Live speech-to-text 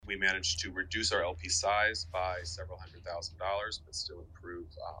we managed to reduce our LP size by several $100,000, but still improve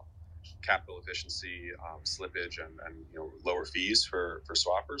capital efficiency, slippage, and lower fees for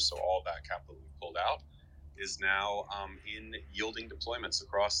swappers. So all that capital we pulled out is now in yielding deployments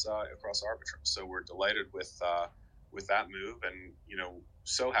across Arbitrum. So we're delighted with that move, and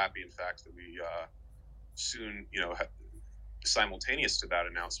so happy, in fact, that we soon, simultaneous to that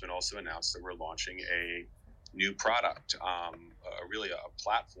announcement, also announced that we're launching a new product, really a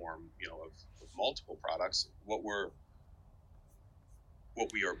platform, of multiple products. What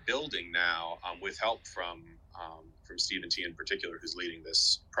we are building now, with help from Stephen T in particular, who's leading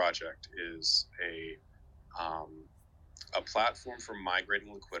this project, is a platform for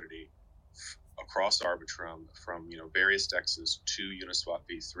migrating liquidity across Arbitrum from various dexes to Uniswap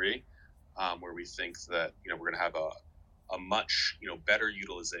v3, where we think that we're going to have a much better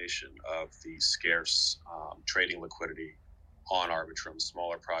utilization of the scarce trading liquidity on Arbitrum.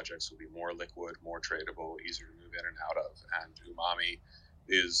 Smaller projects will be more liquid, more tradable, easier to move in and out of, and Umami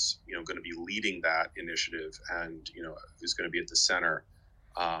is going to be leading that initiative, and is going to be at the center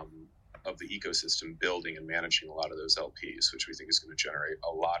of the ecosystem, building and managing a lot of those LPs, which we think is going to generate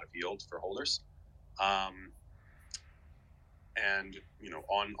a lot of yield for holders. And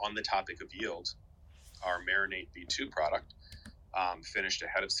on the topic of yield, our Marinate V2 product finished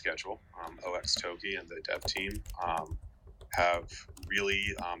ahead of schedule. OX Toki and the dev team have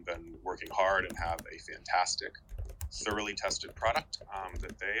really been working hard and have a fantastic, thoroughly tested product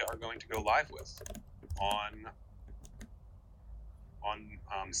that they are going to go live with on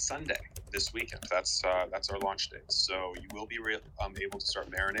Sunday this weekend. That's our launch date. So you will be able to start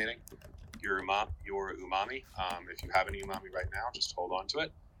marinating your Umami. If you have any Umami right now, just hold on to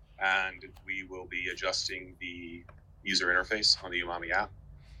it, and we will be adjusting the user interface on the Umami app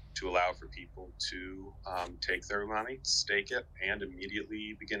to allow for people to take their Umami, stake it, and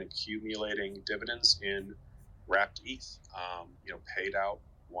immediately begin accumulating dividends in wrapped ETH, paid out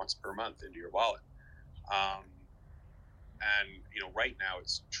once per month into your wallet. And right now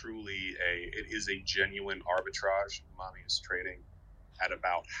it's truly it is a genuine arbitrage. Umami is trading at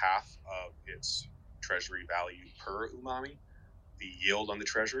about half of its treasury value per Umami. The yield on the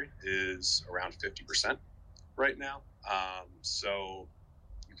treasury is around 50% right now. So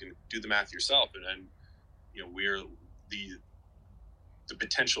you can do the math yourself, and we're the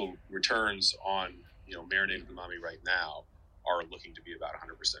potential returns on marinated Umami right now are looking to be about 100%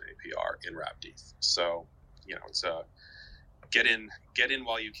 APR in wrapped ETH. So it's a get in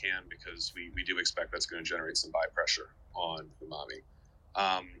while you can, because we do expect that's going to generate some buy pressure on Umami.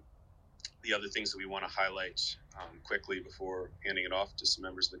 The other things that we want to highlight quickly before handing it off to some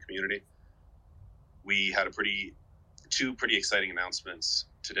members of the community, we had two pretty exciting announcements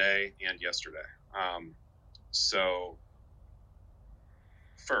today and yesterday. So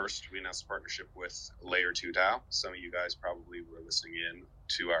first, we announced a partnership with Layer 2 DAO. Some of you guys probably were listening in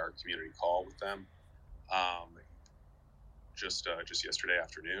to our community call with them just yesterday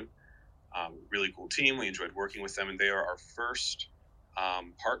afternoon. Really cool team. We enjoyed working with them, and they are our first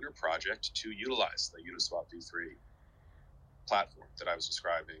partner project to utilize the Uniswap v3 platform that I was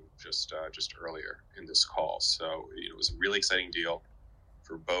describing just earlier in this call. So it was a really exciting deal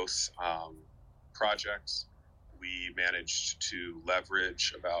for both projects. We managed to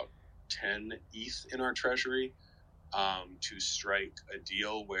leverage about 10 ETH in our treasury to strike a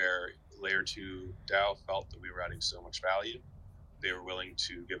deal where Layer 2 DAO felt that we were adding so much value. They were willing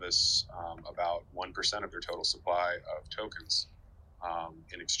to give us about 1% of their total supply of tokens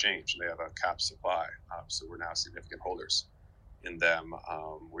in exchange. They have a capped supply, so we're now significant holders in them.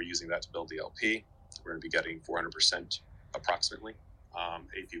 We're using that to build the LP. We're going to be getting 400% approximately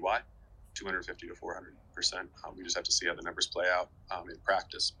APY, 250 to 400%. We just have to see how the numbers play out in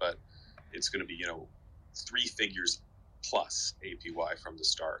practice, but it's going to be 3 figures plus APY from the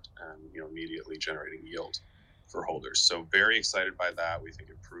start, and immediately generating yield for holders. So very excited by that. We think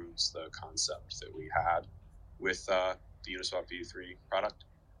it proves the concept that we had with the Uniswap v3 product.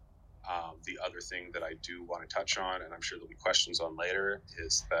 The other thing that I do want to touch on, and I'm sure there'll be questions on later,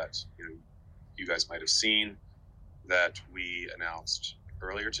 is that you guys might have seen that we announced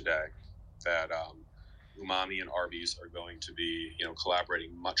earlier today that Umami and ARBIS are going to be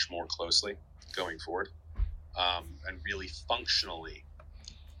collaborating much more closely going forward, and really functionally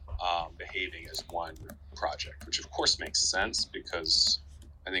behaving as one project, which of course makes sense, because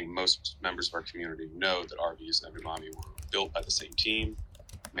I think most members of our community know that ARBIS and Umami were built by the same team,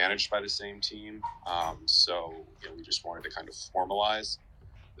 managed by the same team. So we just wanted to kind of formalize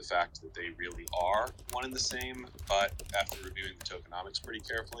the fact that they really are one and the same. But after reviewing the tokenomics pretty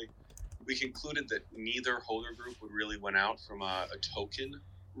carefully, we concluded that neither holder group would really win out from a token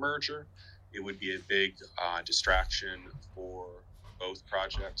merger, it would be a big distraction for both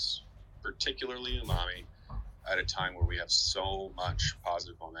projects, particularly Umami, at a time where we have so much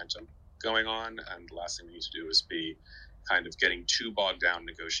positive momentum going on. And the last thing we need to do is be kind of getting too bogged down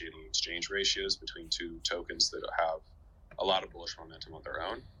negotiating exchange ratios between two tokens that have a lot of bullish momentum on their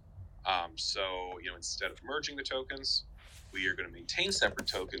own. So, instead of merging the tokens, we are going to maintain separate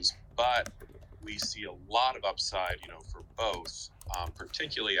tokens, but we see a lot of upside, for both,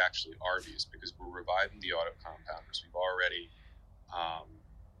 particularly actually ARBIS, because we're reviving the auto compounders. We've already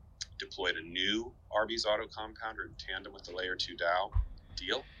deployed a new ARBIS auto compounder in tandem with the Layer 2 DAO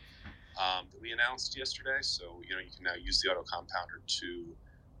deal that we announced yesterday. So, you can now use the auto compounder to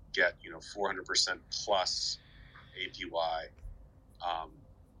get, 400% plus APY.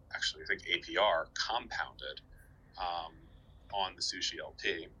 Actually, I think APR compounded on the Sushi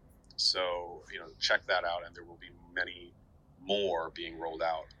LP. So, check that out, and there will be many more being rolled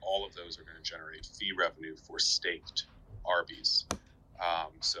out. All of those are going to generate fee revenue for staked ARBIS.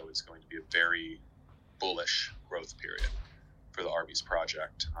 So it's going to be a very bullish growth period for the ARBIS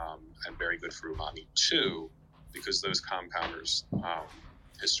project, and very good for Umami too, because those compounders,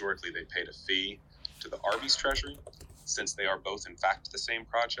 historically, they paid a fee to the ARBIS treasury. Since they are both, in fact, the same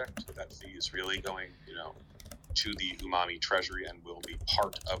project, that fee is really going, to the Umami treasury and will be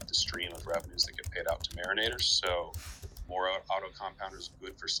part of the stream of revenues that get paid out to Marinators. So more auto compounders,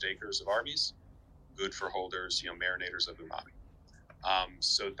 good for stakers of ARBIS, good for holders, Marinators of Umami.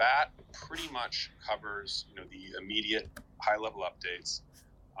 So that pretty much covers, the immediate high-level updates.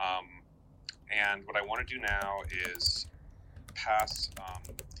 And what I want to do now is pass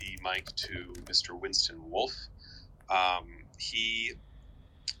the mic to Mr. Winston Wolfe. He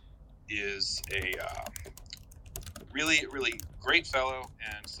is a really, really great fellow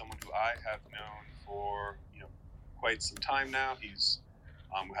and someone who I have known for quite some time now. He's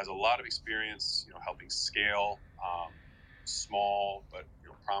has a lot of experience, helping scale small but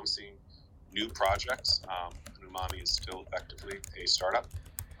promising new projects. Umami is still effectively a startup.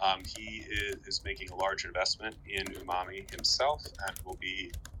 He is making a large investment in Umami himself and will be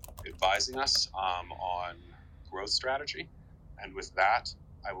advising us on growth strategy. And with that,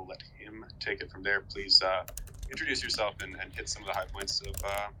 I will let him take it from there. Please introduce yourself and hit some of the high points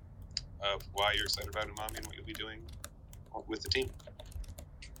of why you're excited about Umami and what you'll be doing with the team.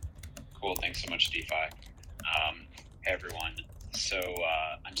 Cool. Thanks so much, DeFi. Hey, everyone. So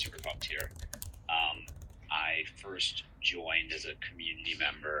I'm super pumped here. I first joined as a community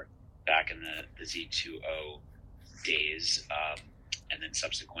member back in the Z2O days, and then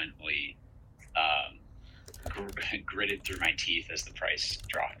subsequently gritted through my teeth as the price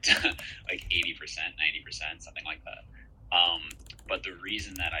dropped like 80%, 90%, something like that. But the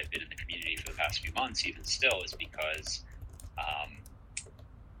reason that I've been in the community for the past few months, even still, is because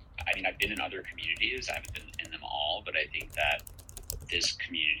I've been in other communities. I haven't been in them all, but I think that this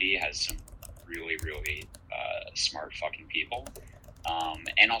community has some really, really smart fucking people,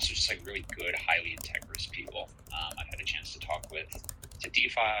 and also just like really good, highly integrous people. I've had a chance to talk to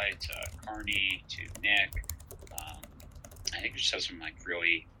DeFi, to Carney, to Nick. I think it just has some like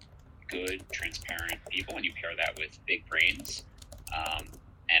really good, transparent people, and you pair that with big brains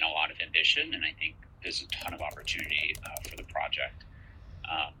and a lot of ambition, and I think there's a ton of opportunity for the project.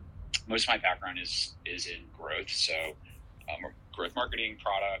 Most of my background is in growth, so growth marketing,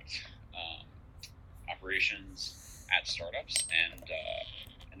 product, operations at startups, and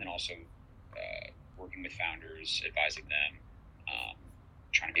then also working with founders, advising them,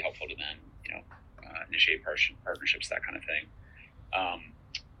 trying to be helpful to them, initiate partnerships, that kind of thing.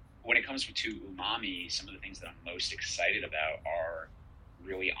 When it comes to Umami, some of the things that I'm most excited about are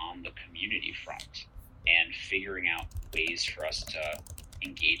really on the community front and figuring out ways for us to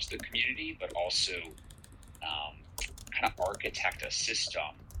engage the community, but also kind of architect a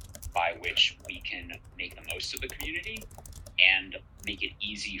system by which we can make the most of the community and make it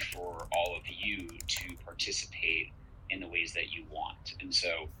easy for all of you to participate in the ways that you want. And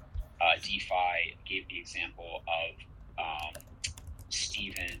so DeFi gave the example of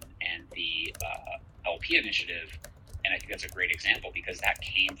Stephen and the LP initiative, and I think that's a great example because that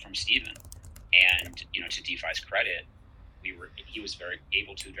came from Stephen. And to DeFi's credit, he was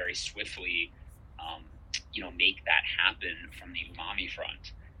able to very swiftly make that happen from the Umami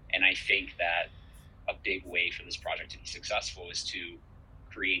front. And I think that a big way for this project to be successful is to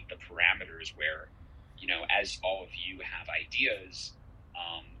create the parameters where, as all of you have ideas,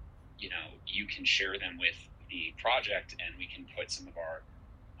 you can share them with the project, and we can put some of our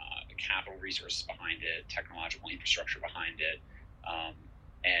capital resources behind it, technological infrastructure behind it,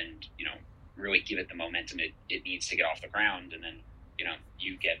 and really give it the momentum it needs to get off the ground. And then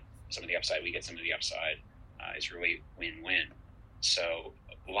you get some of the upside, we get some of the upside. It's really win-win. So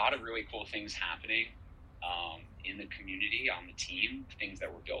a lot of really cool things happening in the community, on the team, things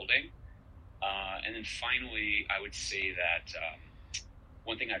that we're building. And then finally, I would say that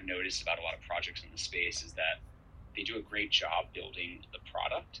one thing I've noticed about a lot of projects in the space is that they do a great job building the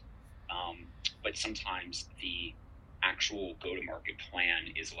product, but sometimes the actual go-to-market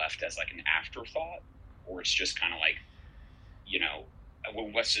plan is left as like an afterthought, or it's just kind of like,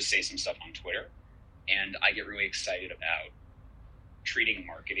 well, let's just say some stuff on Twitter. And I get really excited about treating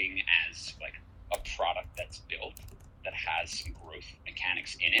marketing as like a product that's built that has some growth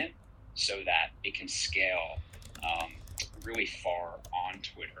mechanics in it so that it can scale really far on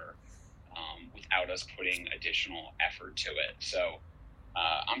Twitter without us putting additional effort to it. So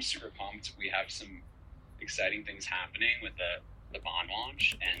I'm super pumped. We have some exciting things happening with the bond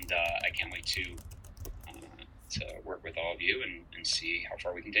launch, and I can't wait to work with all of you and see how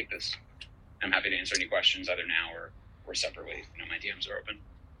far we can take this. I'm happy to answer any questions either now or separately. My DMs are open.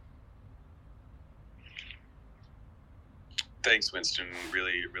 Thanks, Winston.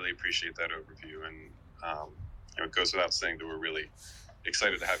 Really, really appreciate that overview. And it goes without saying that we're really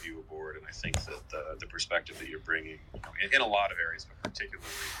excited to have you aboard. And I think that the perspective that you're bringing in a lot of areas, but particularly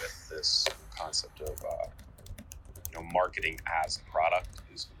with this concept of marketing as a product,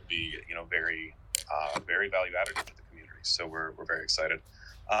 is going to be very very value additive to the community. So we're very excited.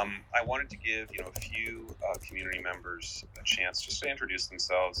 I wanted to give a few community members a chance just to introduce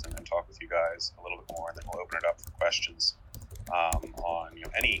themselves and talk with you guys a little bit more, and then we'll open it up for questions on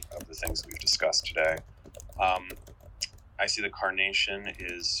any of the things that we've discussed today. I see that Carnation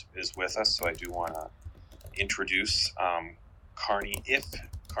is with us, so I do want to introduce Carney, if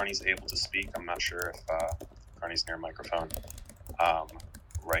Carney's able to speak. I'm not sure if Carney's near a microphone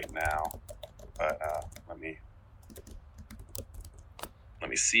right now, but let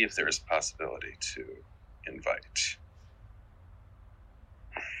me see if there is a possibility to invite.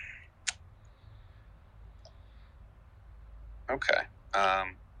 Okay.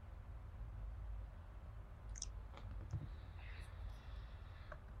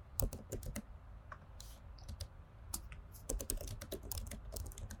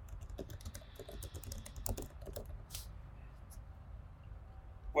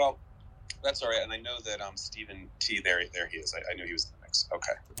 Well, that's all right. And I know that Stephen T, there he is. I knew he was in the mix.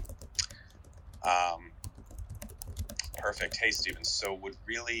 Okay. Perfect. Hey, Stephen. So would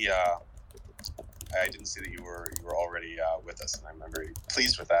really, I didn't see that you were already with us, and I'm very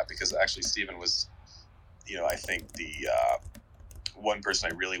pleased with that, because actually Stephen was, I think the one person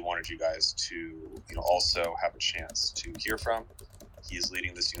I really wanted you guys to, also have a chance to hear from. He is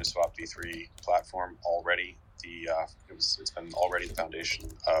leading this Uniswap V3 platform already. It's been already the foundation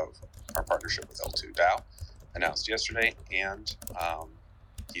of our partnership with L2 DAO, announced yesterday, and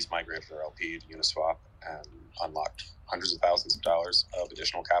he's migrated their LP to Uniswap and unlocked hundreds of thousands of dollars of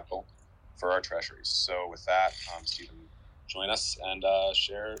additional capital for our treasuries. So with that, Stephen, join us and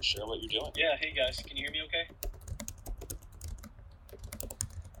share what you're doing. Yeah, hey guys, can you hear me okay?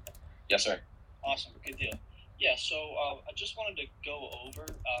 Yes, sir. Awesome, good deal. Yeah, so I just wanted to go over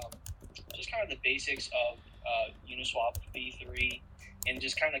just kind of the basics of Uniswap v3 and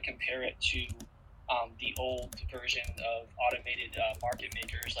just kind of compare it to the old version of automated market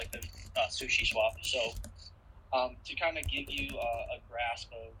makers like the Sushi Swap. So to kind of give you a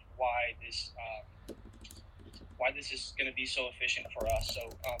grasp of why this is going to be so efficient for us. So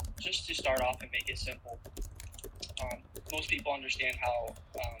just to start off and make it simple, most people understand how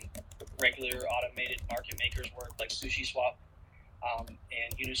regular automated market makers work, like Sushi Swap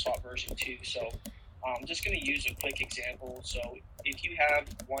and Uniswap version 2. So I'm just going to use a quick example. So if you have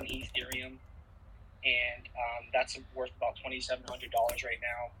one Ethereum and that's worth about $2,700 right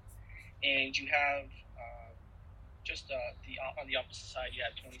now, and you have on the opposite side, you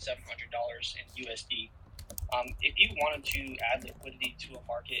have $2,700 in USD. If you wanted to add liquidity to a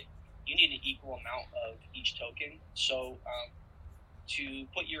market, you need an equal amount of each token. So to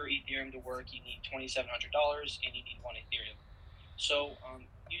put your Ethereum to work, you need $2,700 and you need one Ethereum. So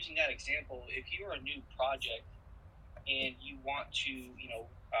using that example, if you're a new project and you want to,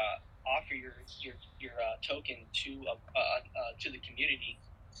 offer your token to the community,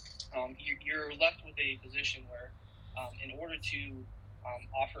 you're left with a position where, in order to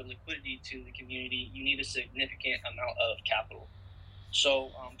offer liquidity to the community, you need a significant amount of capital.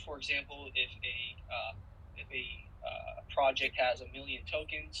 So, for example, if a project has 1 million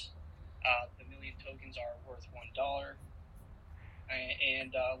tokens, the 1 million tokens are worth $1.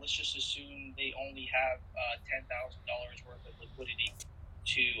 And let's just assume they only have $10,000 worth of liquidity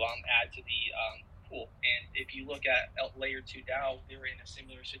to add to the pool. And if you look at Layer 2 DAO, they were in a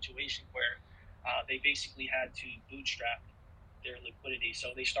similar situation where they basically had to bootstrap their liquidity.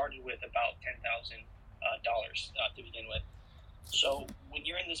 So they started with about $10,000 to begin with. So when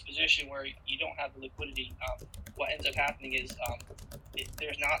you're in this position where you don't have the liquidity, what ends up happening is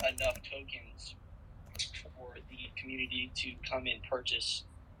there's not enough tokens for the community to come and purchase,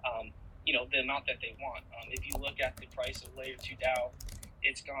 the amount that they want. If you look at the price of Layer 2 DAO,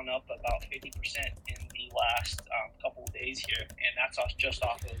 it's gone up about 50% in the last couple of days here, and that's just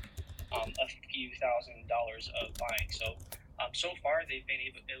off of a few $1,000s of buying. So far they've been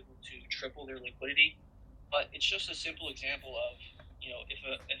able to triple their liquidity, but it's just a simple example of,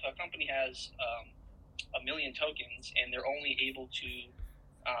 if a company has 1 million tokens and they're only able to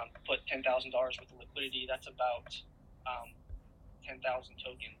put $10,000 worth of liquidity, that's about 10,000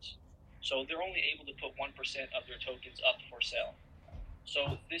 tokens. So they're only able to put 1% of their tokens up for sale.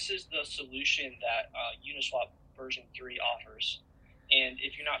 So this is the solution that Uniswap version 3 offers. And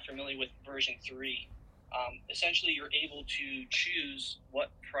if you're not familiar with version 3, essentially you're able to choose what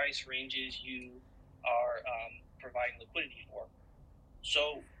price ranges you are providing liquidity for.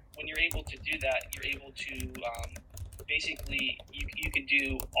 So when you're able to do that, you're able to basically, you can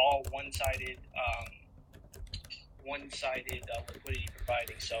do all one-sided liquidity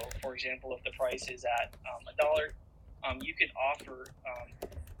providing. So for example, if the price is at $1, you can offer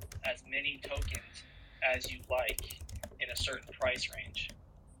as many tokens as you like in a certain price range.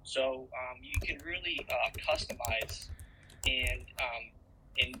 So you can really customize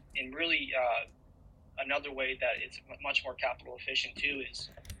and really another way that it's much more capital efficient too is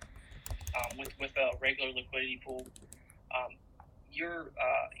with a regular liquidity pool, your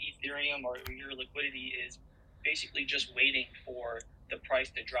Ethereum or your liquidity is basically just waiting for the price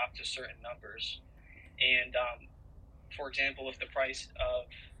to drop to certain numbers. And for example, if the price of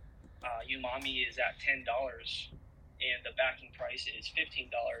Umami is at $10 and the backing price is $15,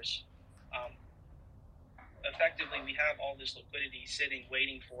 effectively we have all this liquidity sitting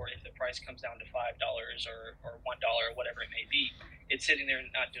waiting for if the price comes down to $5 or $1 or whatever it may be. It's sitting there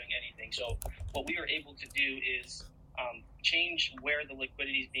and not doing anything. So what we are able to do is change where the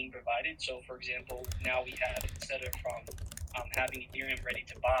liquidity is being provided. So for example, now we have, instead of from having Ethereum ready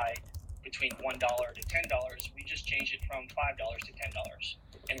to buy between $1 to $10, we just change it from $5 to $10.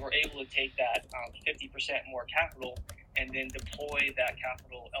 And we're able to take that 50% more capital and then deploy that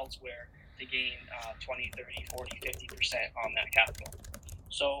capital elsewhere to gain 20, 30, 40, 50% on that capital.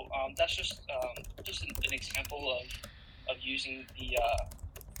 So that's just an example of using the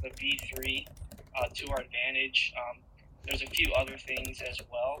V3 to our advantage. There's a few other things as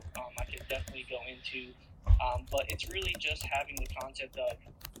well I could definitely go into, but it's really just having the concept of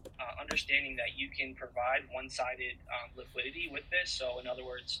understanding that you can provide one-sided liquidity with this. So in other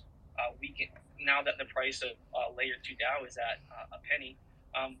words, we can, now that the price of Layer 2 DAO is at a penny,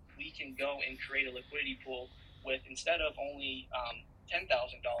 we can go and create a liquidity pool with, instead of only $10,000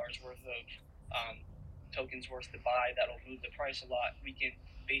 worth of tokens worth to buy that'll move the price a lot, we can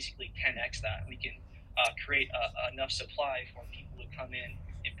basically 10x that. We can create enough supply for people to come in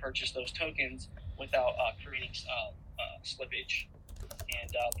and purchase those tokens without creating slippage.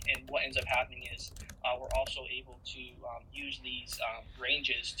 And what ends up happening is we're also able to use these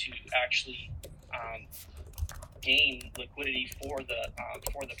ranges to actually gain liquidity for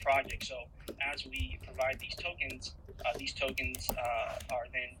the project. So as we provide these tokens are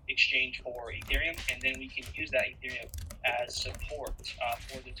then exchanged for Ethereum, and then we can use that Ethereum as support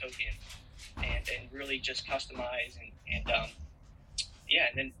for the token, and really just customize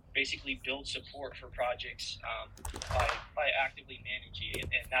and then basically build support for projects by actively managing it.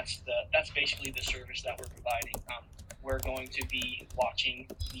 And that's basically the service that we're providing. We're going to be watching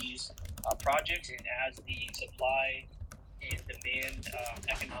these projects, and as the supply and demand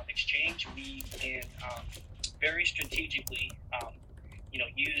economics change, we can very strategically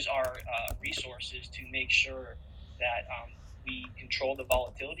use our resources to make sure that we control the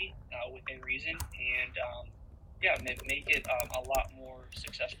volatility within reason, and make it a lot more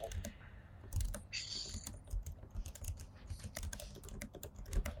successful.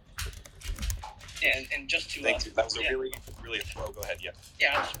 Yeah, and just to thank you. That was a really go ahead. Yeah,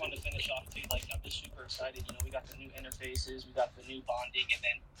 I just wanted to finish off too. Like, I'm just super excited. We got the new interfaces, we got the new bonding, and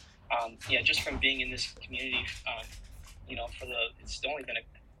then just from being in this community, it's only been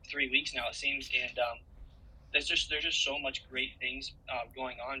 3 weeks now, it seems, and there's just so much great things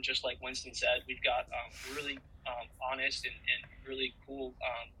going on. Just like Winston said, we've got really honest and really cool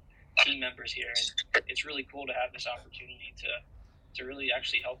team members here, and it's really cool to have this opportunity to really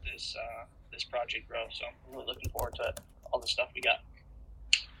actually help this project grow. So I'm really looking forward to all the stuff we got.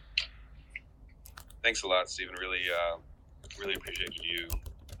 Thanks a lot, Stephen. Really appreciated you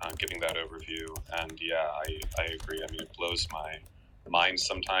giving that overview. And yeah, I agree. I mean, it blows my mind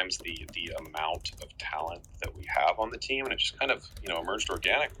sometimes the amount of talent that we have on the team, and it just kind of emerged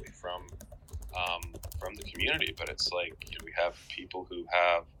organically from the community. But it's like we have people who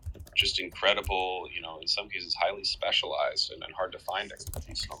have just incredible, in some cases highly specialized and hard to find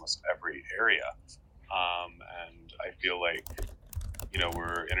expertise in almost every area. And I feel like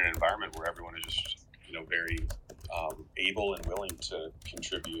we're in an environment where everyone is just very able and willing to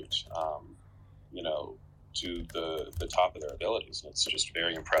contribute to the top of their abilities, and it's just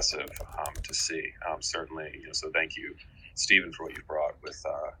very impressive to see. Certainly, so thank you, Stephen, for what you brought with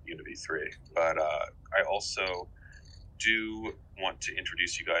Unity 3. But I also do want to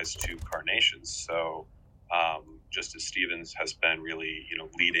introduce you guys to Carnations. So just as Stevens has been really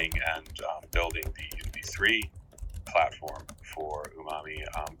leading and building the Unity 3 platform for Umami,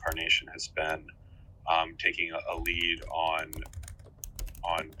 Carnation has been taking a lead on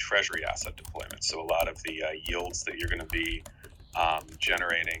treasury asset deployment. So a lot of the yields that you're going to be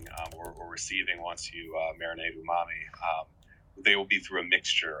generating or receiving once you marinate Umami, they will be through a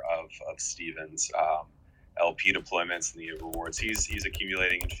mixture of Stevens LP deployments and the rewards he's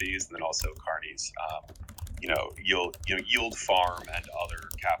accumulating in fees, and then also Carney's yield farm and other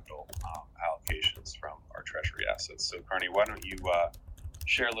capital allocations from our treasury assets. So Carney, why don't you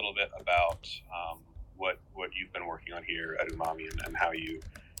share a little bit about what you've been working on here at Umami and how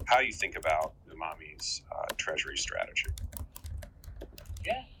you think about Umami's treasury strategy.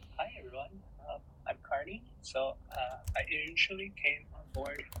 Yeah, hi everyone. I'm Carney. So I initially came on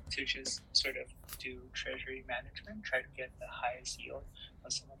board to just sort of do treasury management, try to get the highest yield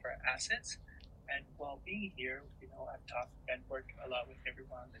on some of our assets. And while being here, I've talked and worked a lot with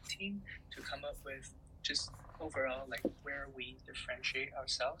everyone on the team to come up with just overall like where we differentiate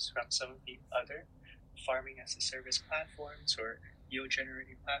ourselves from some of the other farming as a service platforms or yield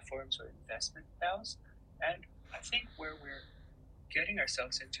generating platforms or investment DAOs. And I think where we're getting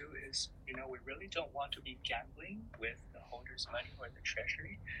ourselves into is, we really don't want to be gambling with the holder's money or the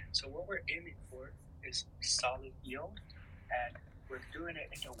treasury. So what we're aiming for is solid yield, and we're doing it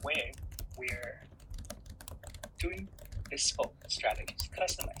in a way where doing bespoke strategies,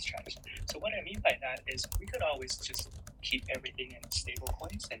 customized strategies. So what I mean by that is we could always just keep everything in stable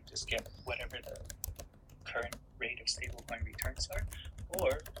coins and just get whatever the current rate of stablecoin returns are,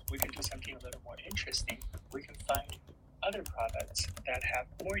 or we can do something a little more interesting. We can find other products that have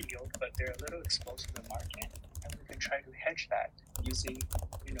more yield, but they're a little exposed to the market, and we can try to hedge that using,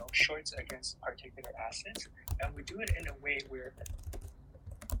 shorts against particular assets, and we do it in a way where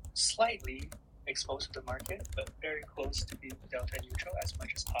slightly exposed to the market, but very close to being delta neutral as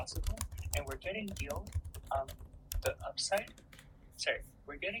much as possible, and we're getting yield on the upside.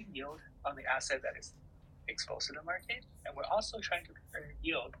 We're getting yield on the asset that is exposed to the market, and we're also trying to earn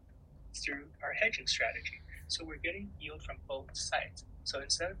yield through our hedging strategy. So we're getting yield from both sides. So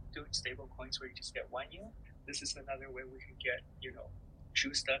instead of doing stable coins where you just get one yield, this is another way we can get,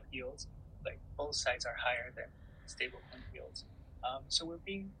 juiced up yields. Like both sides are higher than stable coin yields. So we're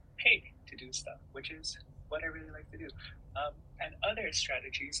being paid to do stuff, which is what I really like to do. And other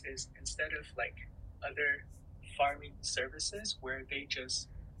strategies is instead of like other farming services where they just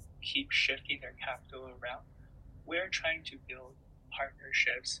keep shifting their capital around, we're trying to build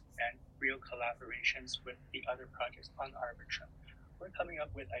partnerships and real collaborations with the other projects on Arbitrum. We're coming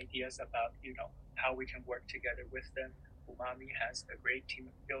up with ideas about, how we can work together with them. Umami has a great team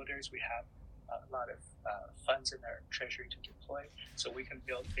of builders. We have a lot of funds in our treasury to deploy. So we can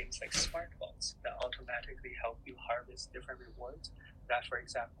build things like smart vaults that automatically help you harvest different rewards that, for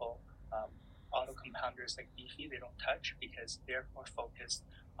example, auto compounders like Beefy, they don't touch because they're more focused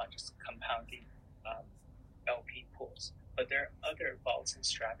on just compounding LP pools. But there are other vaults and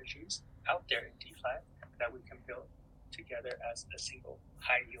strategies out there in DeFi that we can build together as a single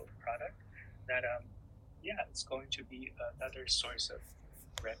high yield product that, it's going to be another source of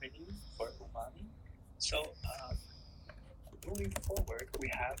revenue for Umami. So moving forward, we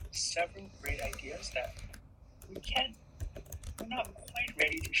have several great ideas that we're not quite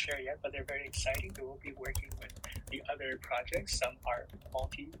ready to share yet, but they're very exciting. We will be working with the other projects. Some are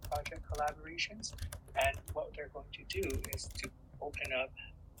multi-project collaborations. And what they're going to do is to open up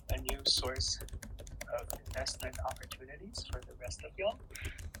a new source of investment opportunities for the rest of y'all.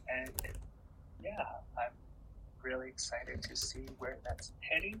 And I'm really excited to see where that's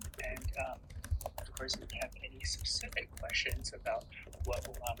heading. And of course, if you have any specific questions about what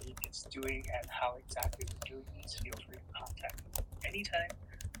Umami is doing and how exactly we're doing this, feel free to contact me anytime.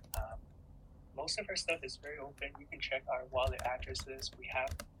 Most of our stuff is very open. You can check our wallet addresses. We have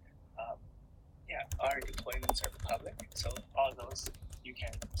yeah, our deployments are public, so all those you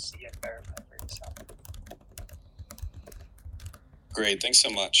can see and verify for yourself. Great, thanks so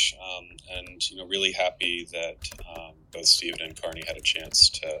much. And really happy that both Steven and Carney had a chance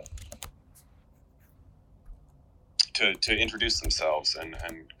to introduce themselves and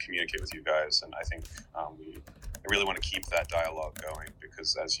communicate with you guys. And I think I really want to keep that dialogue going,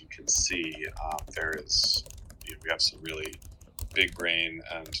 because as you can see, there is we have some really big brain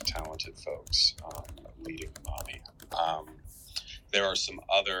and talented folks leading Umami. There are some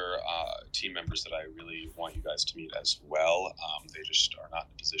other team members that I really want you guys to meet as well. They just are not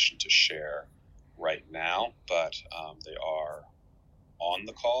in a position to share right now, but they are on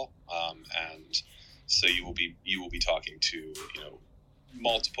the call, and so you will be talking to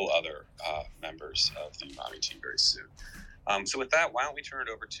multiple other members of the Umami team very soon. So with that, why don't we turn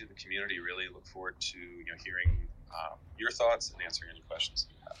it over to the community? Really look forward to hearing your thoughts and answering any questions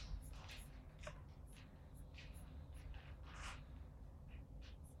that you have.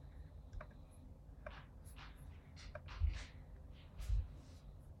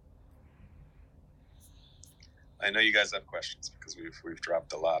 I know you guys have questions because we've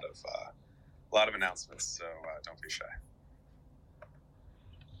dropped a lot of announcements, so don't be shy.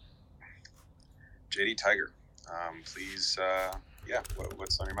 JD Tiger, please,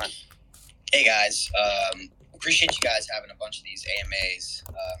 what's on your mind? Hey guys, appreciate you guys having a bunch of these AMAs.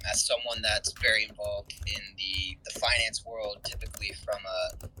 As someone that's very involved in the finance world, typically from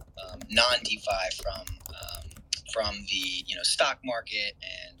a non-DeFi, from the stock market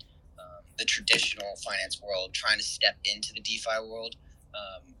and the traditional finance world, trying to step into the DeFi world,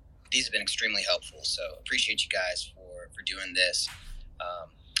 these have been extremely helpful. So appreciate you guys for doing this.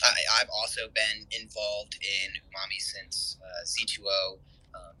 I've also been involved in Umami since C2O.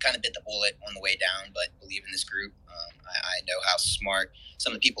 Kind of bit the bullet on the way down, but believe in this group. I know how smart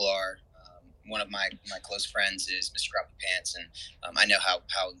some of the people are. One of my close friends is Mr. Grumpy Pants, and I know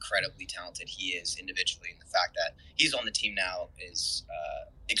how incredibly talented he is individually, and the fact that he's on the team now is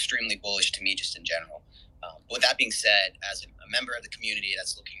extremely bullish to me just in general. But with that being said, as a member of the community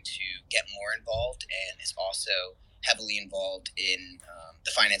that's looking to get more involved and is also heavily involved in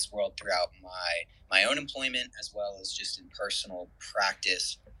the finance world throughout my own employment as well as just in personal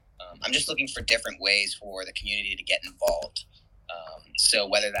practice, I'm just looking for different ways for the community to get involved. So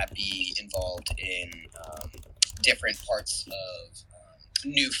whether that be involved in different parts of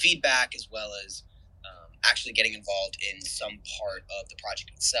new feedback, as well as actually getting involved in some part of the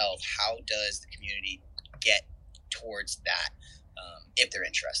project itself, how does the community get towards that if they're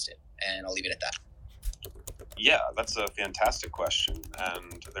interested? And I'll leave it at that. Yeah, that's a fantastic question,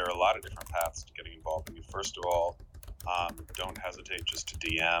 and there are a lot of different paths to getting involved. I mean, first of all, don't hesitate just to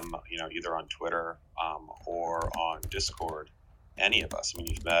DM, either on Twitter or on Discord, any of us. I mean,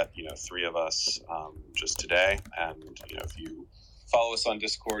 you've met, 3 of us just today, and if you follow us on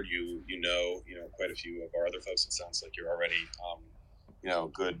Discord, you know quite a few of our other folks. It sounds like you're already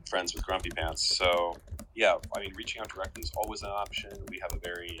good friends with Grumpy Pants. So yeah, I mean, reaching out directly is always an option. We have a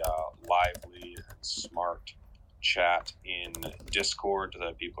very lively and smart chat in Discord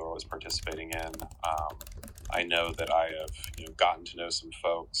that people are always participating in. I know that I have gotten to know some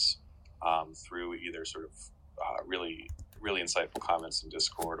folks through either sort of really insightful comments in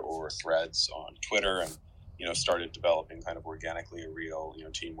Discord or threads on Twitter, and started developing kind of organically a real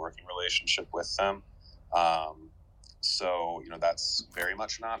team working relationship with them. So that's very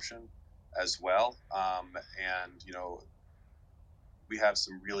much an option as well. And we have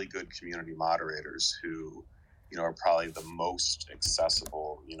some really good community moderators who are probably the most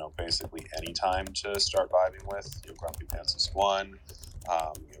accessible, basically anytime to start vibing with. Grumpy Pants is one.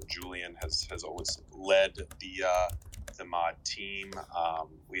 Julian has always led the mod team.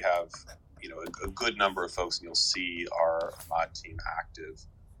 We have a good number of folks, and you'll see our mod team active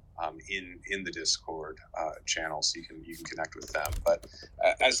in the Discord channel, so you can connect with them. But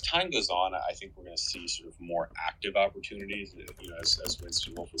as time goes on, I think we're going to see sort of more active opportunities. As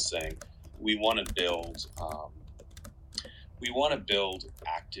Winston Wolfe was saying, we want to build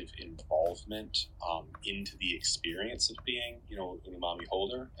active involvement into the experience of being an Umami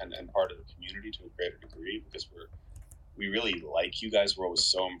holder and part of the community to a greater degree, because we really like you guys. We're always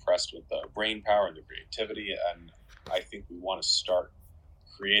so impressed with the brain power and the creativity, and I think we want to start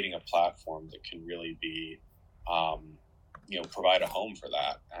creating a platform that can really be, provide a home for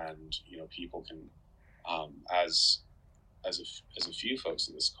that, and people can, as a few folks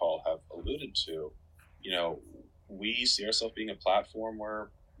in this call have alluded to, we see ourselves being a platform where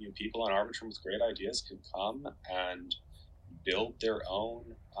people on Arbitrum with great ideas can come and build their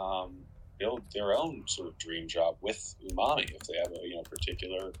own build their own sort of dream job with Umami if they have a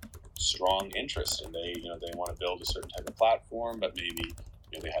particular strong interest and they want to build a certain type of platform, but maybe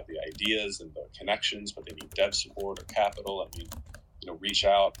they have the ideas and the connections, but they need dev support or capital. I mean, reach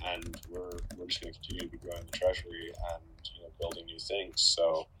out, and we're just going to continue to be growing the treasury and building new things.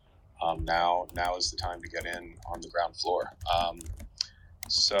 So now is the time to get in on the ground floor.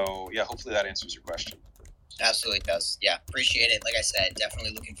 So yeah, hopefully that answers your question. Absolutely does. Yeah, appreciate it. Like I said,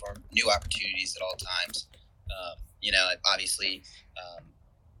 definitely looking for new opportunities at all times. Obviously,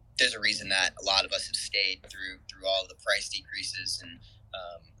 there's a reason that a lot of us have stayed through all of the price decreases, and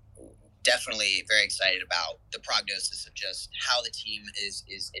definitely very excited about the prognosis of just how the team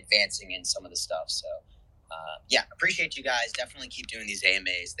is advancing in some of the stuff. So yeah, appreciate you guys. Definitely keep doing these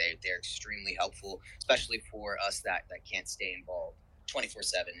AMAs. They're extremely helpful, especially for us that can't stay involved 24/7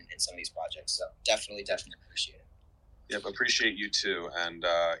 in some of these projects. So definitely appreciate it. Yep, appreciate you too. And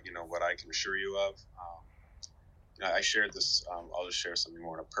what I can assure you of, I shared this. I'll just share something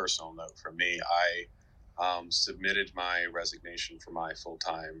more on a personal note. For me, I submitted my resignation for my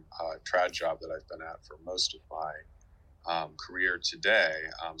full-time trad job that I've been at for most of my career today.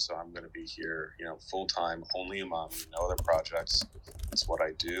 So I'm going to be here, full-time, only Umami, no other projects. It's what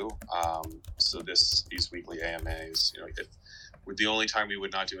I do. So these weekly AMAs, if the only time we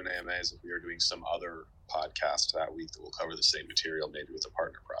would not do an AMA is if we are doing some other podcast that week that will cover the same material, maybe with a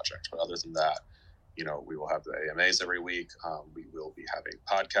partner project. But other than that, we will have the AMAs every week. We will be having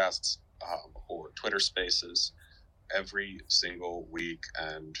podcasts or Twitter spaces every single week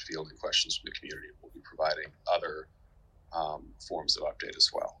and fielding questions from the community. We'll be providing other forms of update as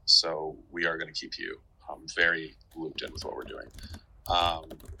well. So we are going to keep you very looped in with what we're doing.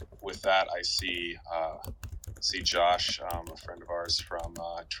 With that, I see Josh, a friend of ours from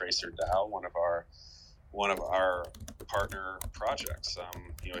Tracer DAO, one of our partner projects.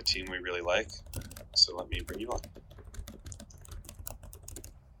 A team we really like. So let me bring you on.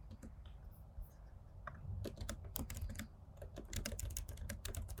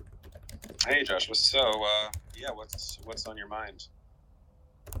 Hey Joshua, so what's on your mind?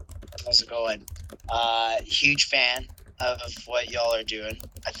 How's it going? Huge fan of what y'all are doing.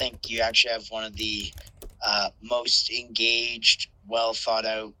 I think you actually have one of the most engaged, well thought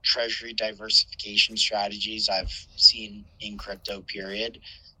out treasury diversification strategies I've seen in crypto, period.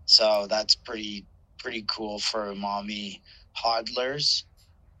 So that's pretty cool for Umami hodlers.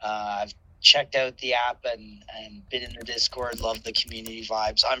 I've checked out the app and been in the Discord, love the community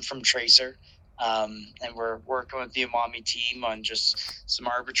vibes. I'm from Tracer, and we're working with the Umami team on just some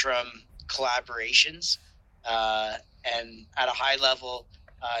Arbitrum collaborations. And at a high level,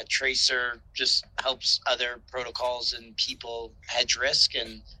 Tracer just helps other protocols and people hedge risk,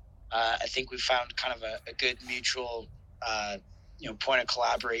 and I think we found kind of a good mutual point of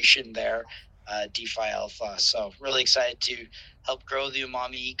collaboration there, DeFi Alpha. So really excited to help grow the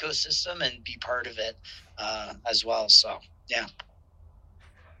Umami ecosystem and be part of it as well. So yeah.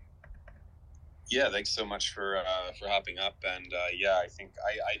 Yeah, thanks so much for hopping up. And I think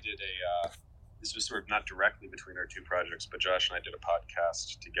I did this was sort of not directly between our two projects, but Josh and I did a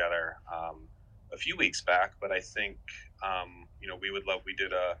podcast together a few weeks back. But I think we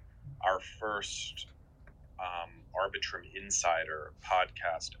did our first Arbitrum Insider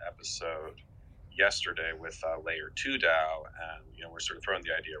podcast episode yesterday with Layer 2 DAO, and we're sort of throwing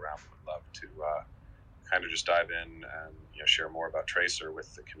the idea around. We would love to kind of just dive in and share more about Tracer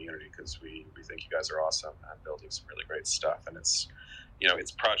with the community, because we think you guys are awesome and building some really great stuff. And it's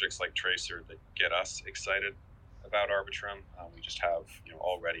projects like Tracer that get us excited about Arbitrum. We just have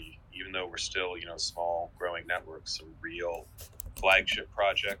already, even though we're still small growing networks, some real flagship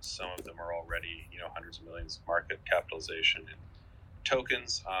projects. Some of them are already hundreds of millions of market capitalization in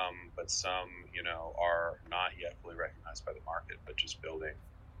tokens, but some are not yet fully recognized by the market, but just building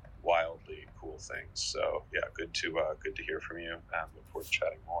wildly cool things. So yeah, good to hear from you, and look forward to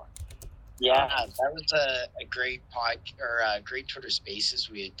chatting more. Yeah, that was a great great Twitter Spaces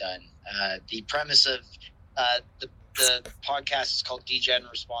we had done. The premise of the podcast is called Degen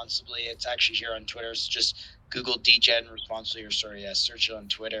Responsibly. It's actually here on Twitter, so just Google Degen Responsibly, or search it on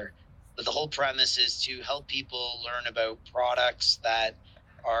Twitter. But the whole premise is to help people learn about products that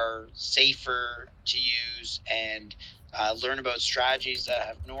are safer to use, and learn about strategies that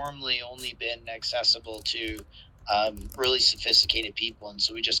have normally only been accessible to really sophisticated people. And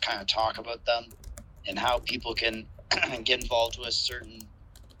so we just kind of talk about them and how people can get involved with certain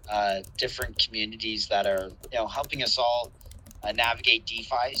different communities that are helping us all navigate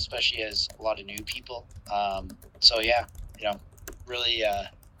DeFi, especially as a lot of new people. So yeah, really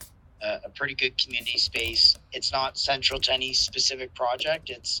a pretty good community space. It's not central to any specific project.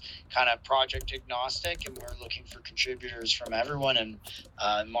 It's kind of project agnostic, and we're looking for contributors from everyone, and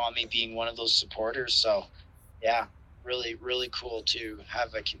Umami being one of those supporters. So, yeah, really, really cool to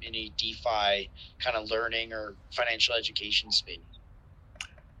have a community DeFi kind of learning or financial education space.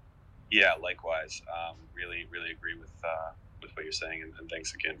 Yeah, likewise. Really, really agree with what you're saying, and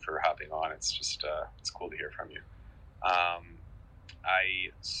thanks again for hopping on. It's just it's cool to hear from you. I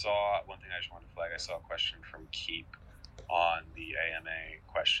saw one thing I just wanted to flag. I saw a question from Keep on the AMA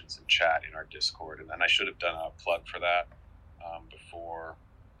questions in chat in our Discord, and then I should have done a plug for that before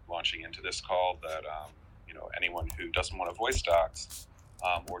launching into this call. That anyone who doesn't want to voice docs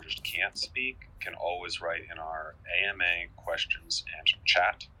or just can't speak can always write in our AMA questions and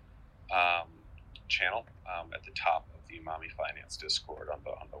chat channel at the top of the Umami Finance Discord on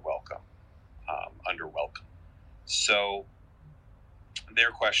the welcome under welcome. So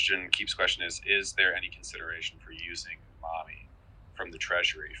Keep's question is there any consideration for using Umami from the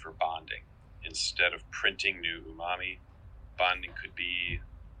Treasury for bonding instead of printing new Umami? Bonding could be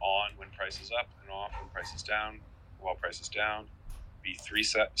on when price is up and off when price is down. While price is down, B3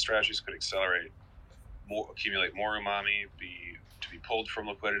 strategies could accumulate more Umami, to be pulled from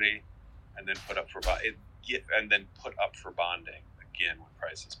liquidity, and then put up for bonding again when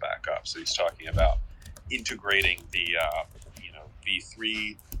price is back up. So he's talking about integrating the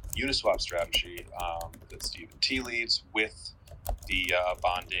V3 Uniswap strategy that Stephen T leads with the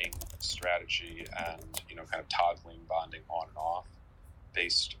bonding strategy, and kind of toggling bonding on and off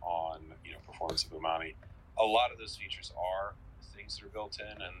based on performance of Umami. A lot of those features are things that are built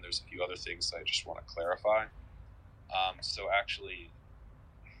in, and there's a few other things I just want to clarify. So actually,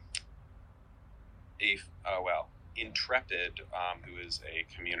 Intrepid, who is a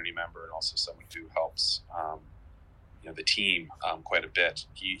community member and also someone who helps the team quite a bit.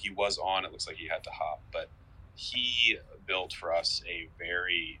 He was on. It looks like he had to hop, but he built for us a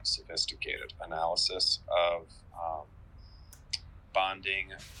very sophisticated analysis of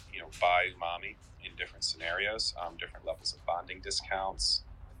bonding, by Umami in different scenarios, different levels of bonding discounts,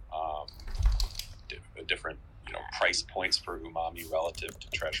 different price points for Umami relative to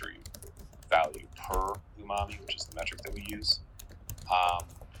Treasury value per Umami, which is the metric that we use,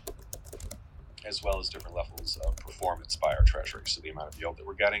 as well as different levels of performance by our Treasury, so the amount of yield that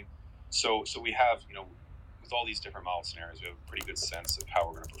we're getting. So we have, with all these different model scenarios, we have a pretty good sense of how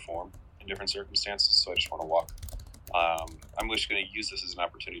we're going to perform in different circumstances. So I just want to walk. I'm just going to use this as an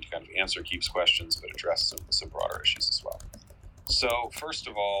opportunity to kind of answer Keep's questions, but address some broader issues as well. So first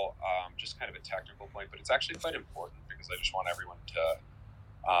of all, just kind of a technical point, but it's actually quite important because I just want everyone to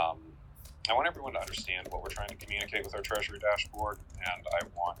understand what we're trying to communicate with our Treasury dashboard, and I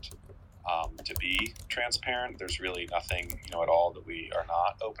want to be transparent. There's really nothing at all that we are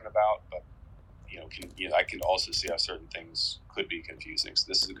not open about, but I can also see how certain things could be confusing. So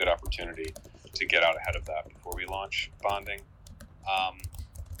this is a good opportunity to get out ahead of that before we launch bonding.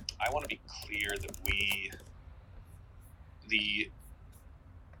 I want to be clear that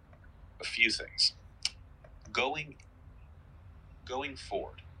a few things going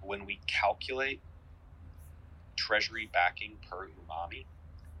forward when we calculate Treasury backing per Umami.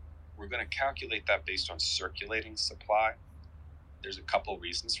 We're going to calculate that based on circulating supply. There's a couple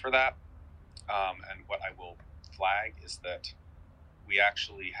reasons for that. And what I will flag is that we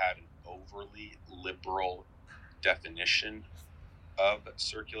actually had an overly liberal definition of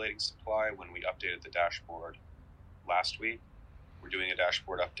circulating supply when we updated the dashboard last week. We're doing a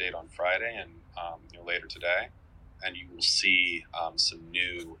dashboard update on Friday and later today, and you will see some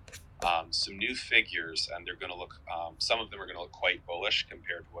new figures, and they're going to look. Some of them are going to look quite bullish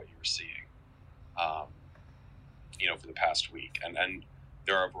compared to what you were seeing, for the past week. And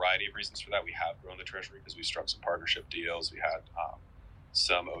there are a variety of reasons for that. We have grown the Treasury because we struck some partnership deals. We had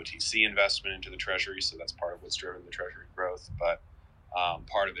some OTC investment into the Treasury, so that's part of what's driven the Treasury growth. But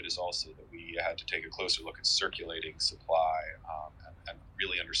part of it is also that we had to take a closer look at circulating supply and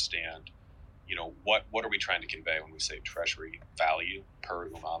really understand, what are we trying to convey when we say Treasury value per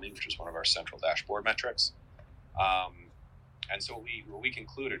Umami, which is one of our central dashboard metrics. And so what we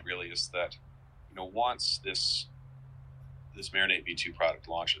concluded really is that, once this Marinate V2 product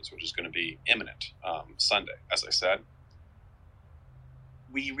launches, which is going to be imminent Sunday, as I said,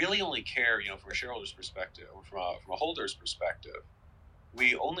 we really only care, from a shareholder's perspective, from a holder's perspective,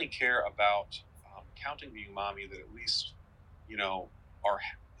 we only care about counting the Umami that at least, are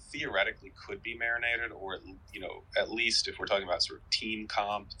theoretically could be marinated, or at least if we're talking about sort of team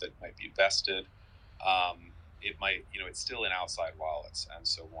comp that might be vested, it might, it's still in outside wallets, and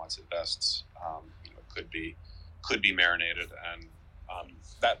so once it vests, it could be marinated, and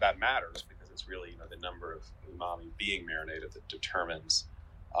that matters because it's really the number of umami being marinated that determines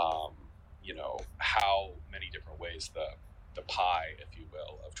how many different ways the pie, if you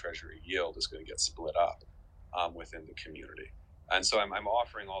will, of treasury yield is going to get split up within the community. And so I'm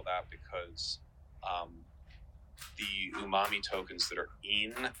offering all that because the umami tokens that are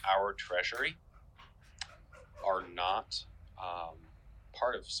in our treasury are not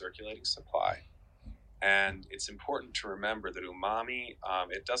part of circulating supply. And it's important to remember that umami,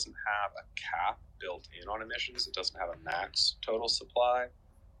 it doesn't have a cap built in on emissions. It doesn't have a max total supply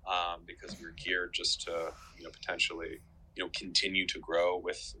because we're geared just to potentially continue to grow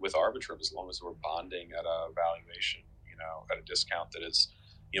with Arbitrum as long as we're bonding at a valuation at a discount that is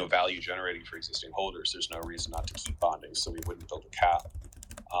value generating for existing holders. There's no reason not to keep bonding, so we wouldn't build a cap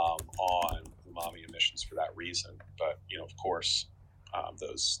on umami emissions for that reason. But of course,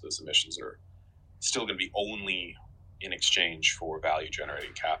 those emissions are still going to be only in exchange for value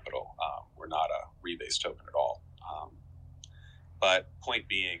generating capital. We're not a rebase token at all. But point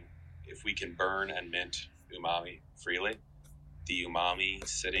being, if we can burn and mint umami freely, the umami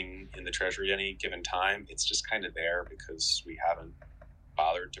sitting in the treasury any given time, it's just kind of there because we haven't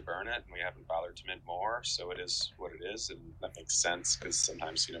bothered to burn it and we haven't bothered to mint more. So it is what it is, and that makes sense because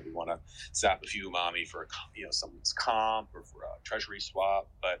sometimes we want to zap a few umami for someone's comp or for a treasury swap,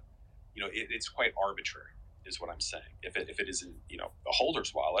 but it's quite arbitrary, is what I'm saying. If it isn't a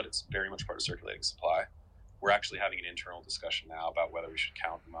holder's wallet, it's very much part of circulating supply. We're actually having an internal discussion now about whether we should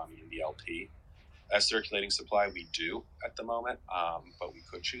count umami in the LP as circulating supply. We do at the moment, but we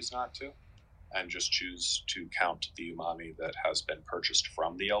could choose not to, and just choose to count the umami that has been purchased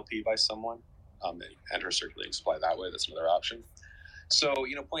from the LP by someone, and enter circulating supply that way. That's another option. So,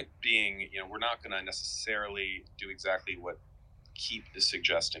 point being, we're not going to necessarily do exactly what Keep is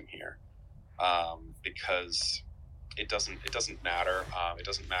suggesting here, because it doesn't matter. It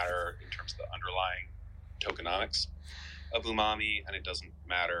doesn't matter in terms of the underlying tokenomics of umami, and it doesn't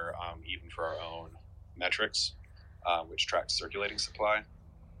matter even for our own metrics, which tracks circulating supply.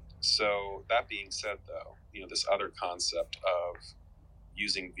 So that being said, though, this other concept of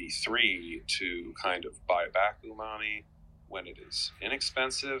using V3 to kind of buy back umami when it is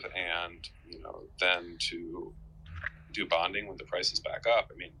inexpensive, and then to do bonding when the price is back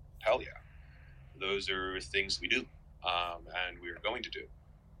up. I mean, hell yeah, those are things we do, and we are going to do.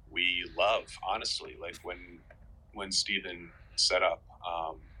 We love, honestly, like when Stephen set up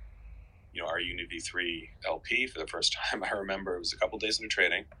our Uni V3 LP for the first time. I remember it was a couple days into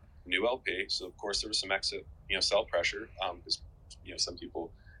trading, new LP, so of course there was some exit sell pressure, because some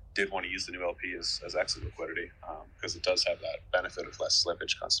people did want to use the new LP as exit liquidity, because it does have that benefit of less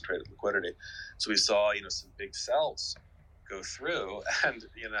slippage, concentrated liquidity. So we saw some big sells go through, and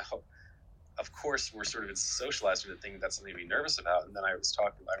of course we're sort of socialized into thinking that's something to be nervous about. And then I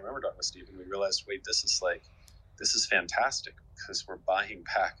remember talking with Steve, and we realized, wait, this is fantastic, because we're buying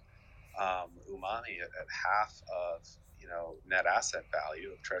back umami at half of net asset value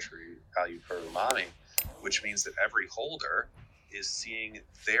of treasury value per umami, which means that every holder is seeing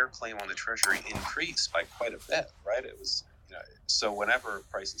their claim on the treasury increase by quite a bit, right? It was so whenever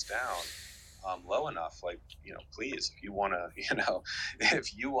price is down low enough, like please, if you want to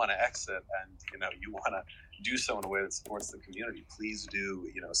if you want to exit and you want to do so in a way that supports the community, please do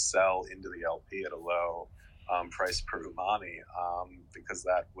sell into the LP at a low price per umami, because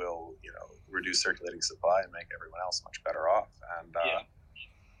that will reduce circulating supply and make everyone else much better off. And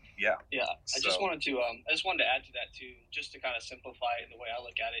yeah. I just wanted to add to that too, just to kind of simplify it. The way I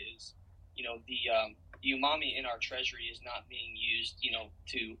look at it is, the umami in our treasury is not being used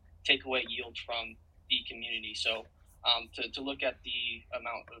to take away yield from the community. So to look at the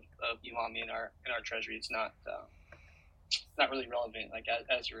amount of umami in our treasury, it's not really relevant, like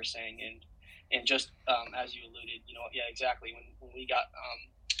as you were saying. And just as you alluded, exactly, when we got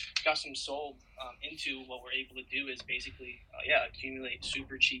some sold into, what we're able to do is basically accumulate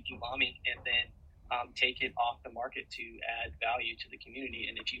super cheap umami and then take it off the market to add value to the community.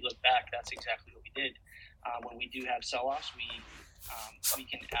 And if you look back, that's exactly what we did. When we do have sell-offs, we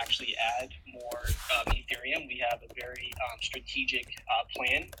can actually add more Ethereum. We have a very strategic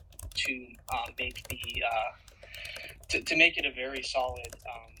plan to make to make it a very solid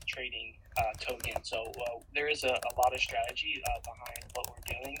trading token. So there is a lot of strategy behind what we're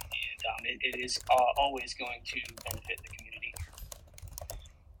doing, and it is always going to benefit the community.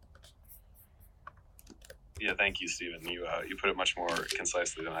 Yeah, thank you, Stephen. You put it much more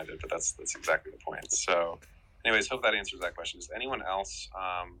concisely than I did, but that's exactly the point. So, anyways, hope that answers that question. Does anyone else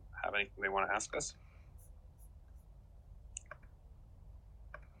have anything they want to ask us?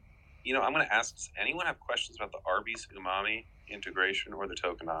 I'm going to ask, does anyone have questions about the ARBIS Umami integration or the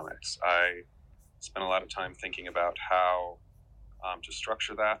tokenomics? I spent a lot of time thinking about how to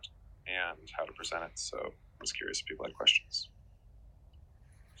structure that and how to present it. So I was curious if people had questions.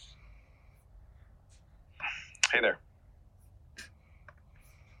 Hey there.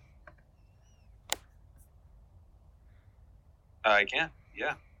 I can,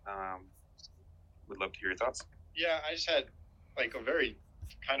 yeah. Would love to hear your thoughts. Yeah, I just had like a very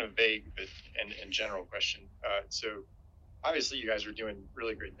kind of vague but and general question. So obviously you guys are doing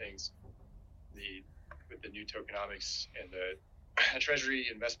really great things with the new tokenomics and the treasury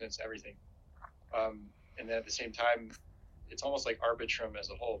investments, everything. And then at the same time, it's almost like Arbitrum as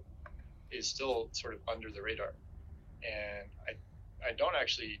a whole is still sort of under the radar. And I don't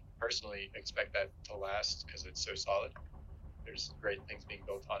actually personally expect that to last because it's so solid. There's great things being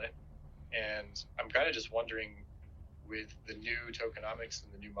built on it. And I'm kind of just wondering, with the new tokenomics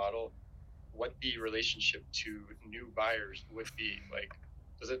and the new model, what the relationship to new buyers would be. Like,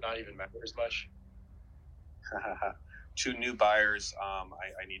 does it not even matter as much? To new buyers,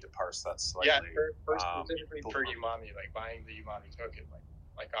 I need to parse that slightly. Yeah, specifically for Umami, like buying the Umami token.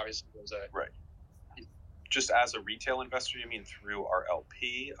 Like obviously there's a... Right. Just as a retail investor, you mean through our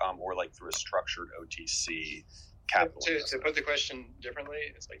LP or like through a structured OTC capital? To put the question differently,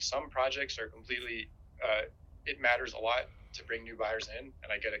 it's like some projects are completely, it matters a lot to bring new buyers in,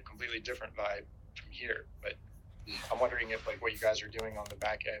 and I get a completely different vibe from here. But I'm wondering if like what you guys are doing on the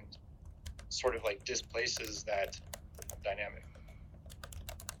back end sort of like displaces that dynamic.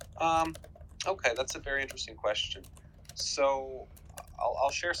 Okay, that's a very interesting question. So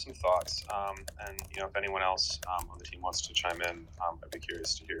I'll share some thoughts, and if anyone else on the team wants to chime in, I'd be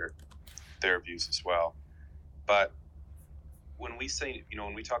curious to hear their views as well. But when we say,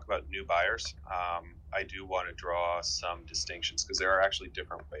 when we talk about new buyers, I do want to draw some distinctions because there are actually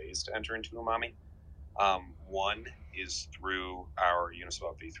different ways to enter into Umami. One is through our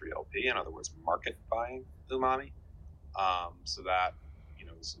Uniswap V3 LP, in other words, market buying Umami. So that,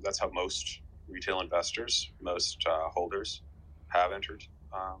 that's how most retail investors, most holders have entered,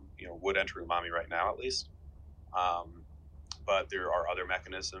 would enter Umami right now at least. But there are other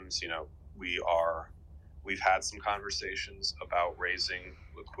mechanisms. We've had some conversations about raising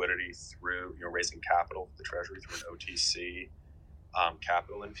liquidity through, raising capital for the treasury through an OTC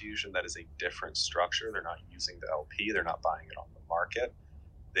capital infusion. That is a different structure. They're not using the LP. They're not buying it on the market.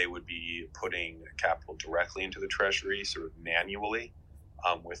 They would be putting capital directly into the treasury, sort of manually,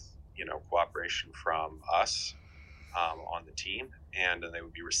 with cooperation from us on the team, and then they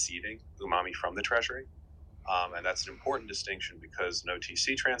would be receiving Umami from the treasury. And that's an important distinction because an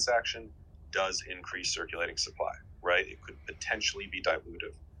OTC transaction does increase circulating supply, right? It could potentially be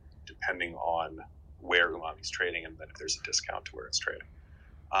dilutive depending on where Umami is trading and then if there's a discount to where it's trading.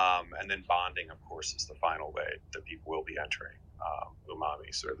 And then bonding, of course, is the final way that people will be entering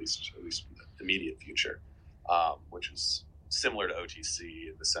Umami, so at least in the immediate future, which is similar to OTC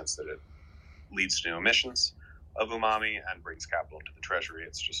in the sense that it leads to new emissions of Umami and brings capital into the treasury.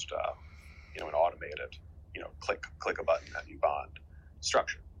 It's just an automated, click a button and you bond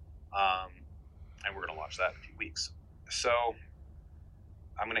structure. And we're going to launch that in a few weeks. So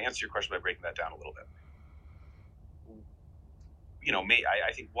I'm going to answer your question by breaking that down a little bit.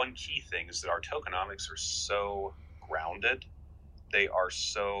 I think one key thing is that our tokenomics are so grounded. They are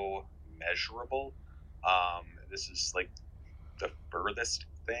so measurable. This is like the furthest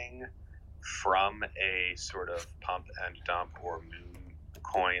thing from a sort of pump and dump or moon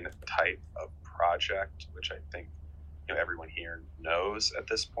coin type of project, which I think everyone here knows at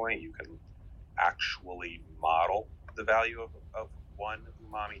this point. You can actually model the value of one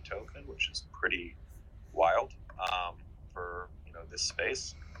Umami token, which is pretty wild for this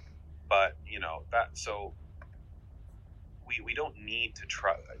space. But so we don't need to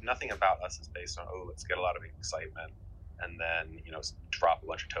try. Nothing about us is based on let's get a lot of excitement and then drop a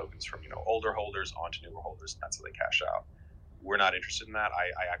bunch of tokens from older holders onto newer holders, and that's how they cash out. We're not interested in that.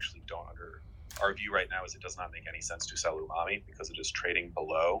 I actually don't our view right now is it does not make any sense to sell Umami because it is trading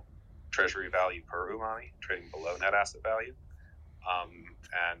below treasury value per Umami, trading below net asset value.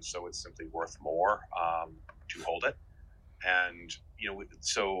 And so it's simply worth more to hold it. And,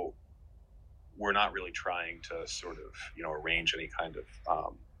 so we're not really trying to sort of, arrange any kind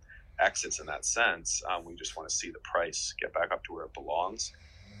of exits in that sense. We just want to see the price get back up to where it belongs.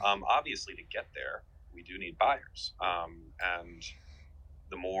 Obviously, to get there, we do need buyers. And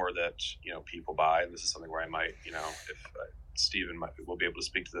the more that, people buy, and this is something where I might, if Stephen will be able to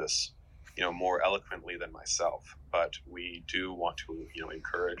speak to this, more eloquently than myself, but we do want to,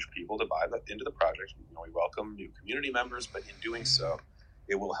 encourage people to buy into the project. We welcome new community members, but in doing so,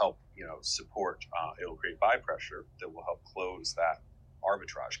 it will help, support, it will create buy pressure that will help close that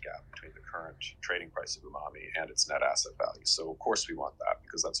arbitrage gap between the current trading price of Umami and its net asset value. So of course we want that,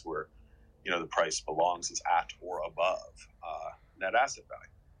 because that's where, the price belongs, is at or above net asset value.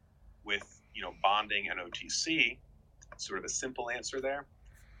 With, bonding and OTC, sort of a simple answer there.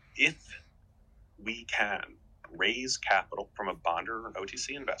 If we can raise capital from a bonder or an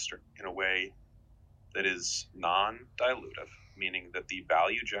OTC investor in a way that is non-dilutive, meaning that the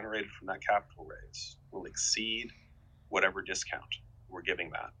value generated from that capital raise will exceed whatever discount we're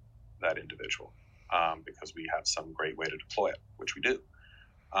giving that individual, because we have some great way to deploy it, which we do.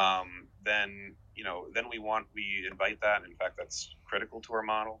 Then we invite that. In fact, that's critical to our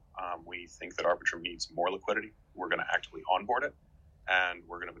model. We think that Arbitrum needs more liquidity. We're going to actively onboard it, and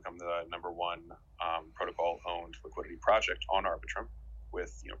we're going to become the number one protocol-owned liquidity project on Arbitrum,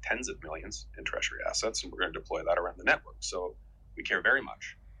 with tens of millions in treasury assets, and we're going to deploy that around the network. So we care very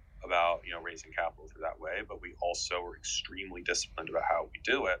much about raising capital through that way, but we also are extremely disciplined about how we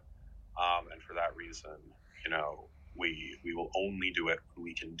do it, and for that reason, we will only do it when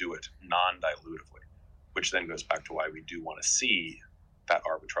we can do it non-dilutively, which then goes back to why we do want to see that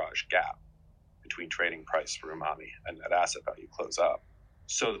arbitrage gap between trading price for Umami and net asset value close up,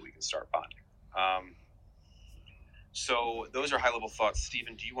 so that we can start bonding. So those are high-level thoughts.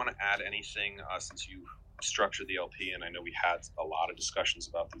 Stephen, do you want to add anything, since you structured the LP, and I know we had a lot of discussions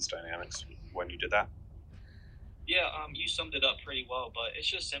about these dynamics when you did that? Yeah, you summed it up pretty well, but it's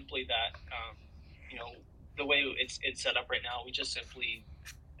just simply that, the way it's set up right now, we just simply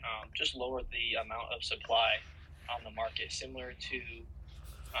just lower the amount of supply on the market, similar to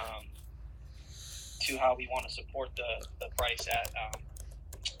how we want to support the price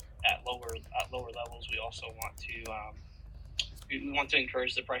at lower levels. We also want to we want to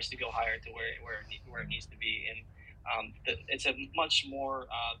encourage the price to go higher to where it needs to be, and it's a much more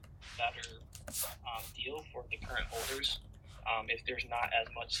better deal for the current holders if there's not as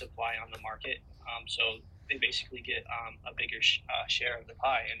much supply on the market. So they basically get a bigger share of the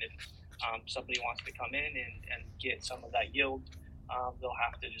pie, and if somebody wants to come in and get some of that yield, they'll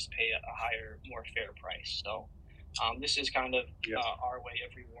have to just pay a higher, more fair price. So this is kind of our way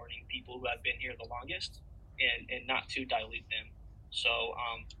of rewarding people who have been here the longest, and not to dilute them. So,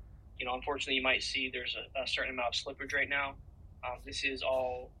 unfortunately, you might see there's a certain amount of slippage right now. This is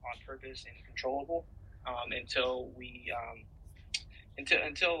all on purpose and controllable until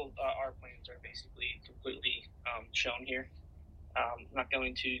our plans are basically completely shown here. I'm not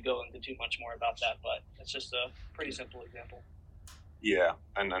going to go into too much more about that, but it's just a pretty simple example. Yeah,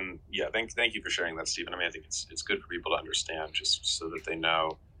 and thank you for sharing that, Stephen. I mean, I think it's good for people to understand, just so that they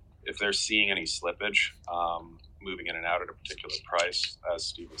know if they're seeing any slippage, moving in and out at a particular price. As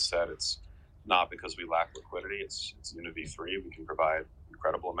Stephen said, it's not because we lack liquidity. It's Unit V3. We can provide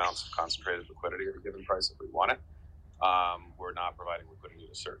incredible amounts of concentrated liquidity at a given price if we want it. We're not providing liquidity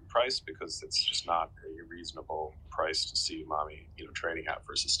at a certain price because it's just not a reasonable price to see Umami, trading at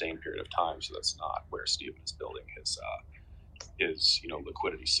for a sustained period of time. So that's not where Stephen is building his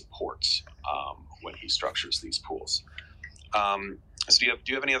liquidity supports when he structures these pools. So do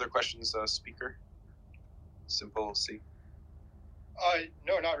you have any other questions, speaker? Simple C.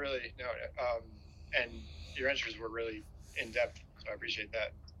 No, not really. No, and your answers were really in depth, so I appreciate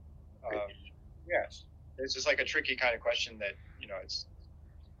that. Yes, it's just like a tricky kind of question that it's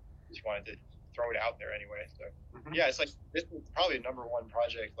just wanted to throw it out there anyway. So yeah, it's like this is probably a number one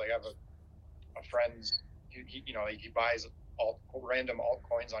project. Like I have a friend who he buys random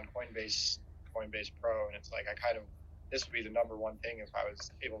altcoins on Coinbase Pro, and it's like this would be the number one thing if I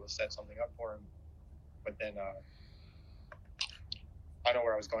was able to set something up for him. But then I don't know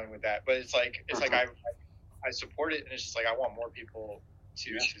where I was going with that, but it's like I support it, and it's just like I want more people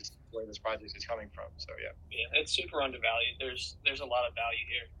to where this project is coming from. So yeah, it's super undervalued. There's a lot of value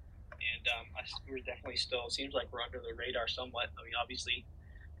here, and we're definitely still seems like we're under the radar somewhat. I mean, obviously,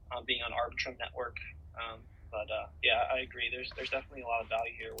 being on Arbitrum network, but I agree. There's definitely a lot of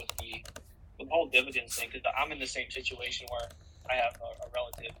value here with the whole dividends thing, because I'm in the same situation where I have a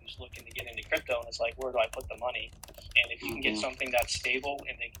relative who's looking to get into crypto, and it's like, where do I put the money? And if you can get something that's stable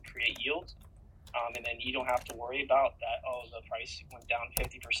and they can create yield, and then you don't have to worry about that, the price went down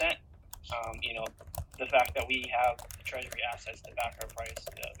 50%. The fact that we have treasury assets to back our price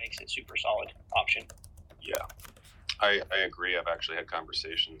makes it super solid option. Yeah, I agree. I've actually had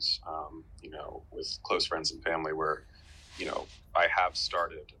conversations, with close friends and family where, I have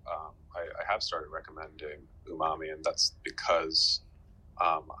started recommending Umami, and that's because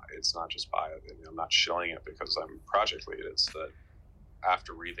it's not just bio. I'm not shilling it because I'm project lead. It's that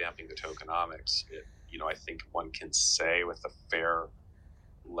after revamping the tokenomics, I think one can say with a fair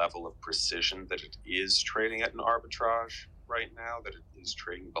level of precision that it is trading at an arbitrage right now, that it is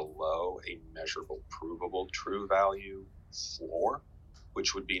trading below a measurable, provable, true value floor,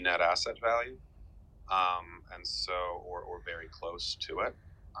 which would be net asset value. And so, or very close to it.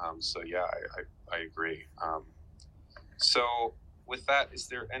 So yeah, I agree. So with that, is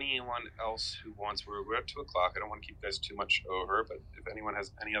there anyone else who wants, we're at 2:00. I don't want to keep you guys too much over, but if anyone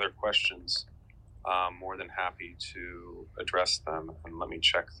has any other questions, more than happy to address them. And let me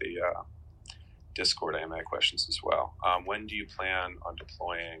check the Discord AMA questions as well. When do you plan on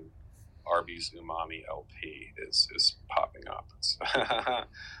deploying ARBIS Umami LP is popping up.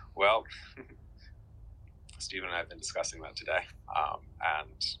 Well, Stephen and I have been discussing that today.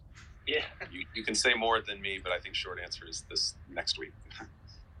 And yeah, you can say more than me, but I think short answer is this next week.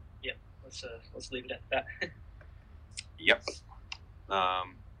 Yeah, let's leave it at that. Yep.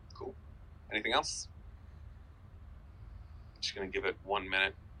 Cool. Anything else? Just going to give it 1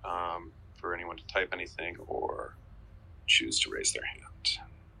 minute for anyone to type anything or choose to raise their hand.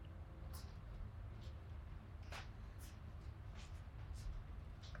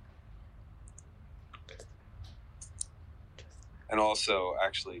 And also,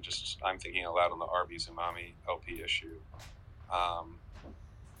 actually, just I'm thinking aloud on the ARBIS Umami LP issue.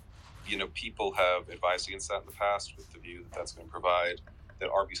 People have advised against that in the past with the view that that's going to provide, that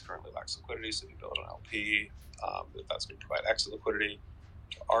ARBIS currently lacks liquidity, so if you build an LP, that's going to provide exit liquidity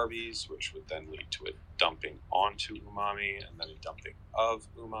to ARBIS, which would then lead to a dumping onto Umami and then a dumping of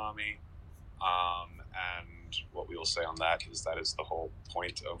Umami. And what we will say on that is the whole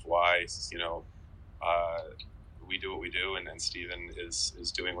point of why, we do what we do, and Stephen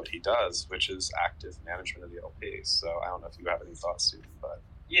is doing what he does, which is active management of the LP. So I don't know if you have any thoughts, Stephen, but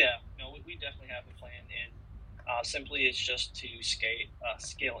yeah, no, we definitely have a plan, and simply it's just to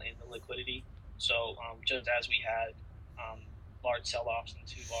scale in the liquidity. So just as we had large sell-offs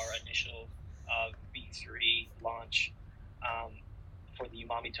into our initial V3 launch for the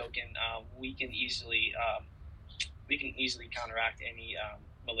Umami token, we can easily counteract any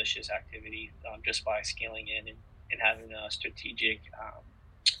malicious activity just by scaling in and having a strategic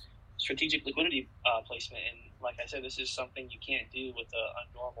liquidity placement. And like I said, this is something you can't do with a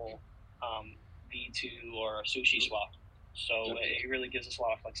normal V2 or a sushi swap. So it really gives us a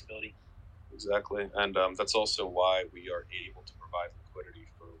lot of flexibility. Exactly. And that's also why we are able to provide liquidity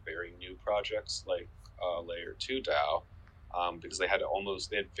for very new projects like Layer 2 DAO, because they had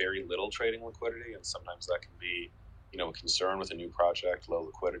very little trading liquidity, and sometimes that can be, a concern with a new project, low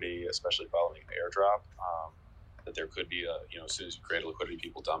liquidity, especially following an airdrop, that there could be as soon as you create a liquidity,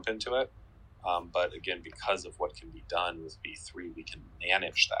 people dump into it. But again, because of what can be done with V3, we can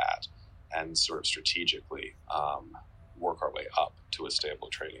manage that and sort of strategically work our way up to a stable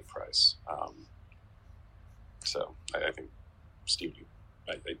trading price. So I think, Steve,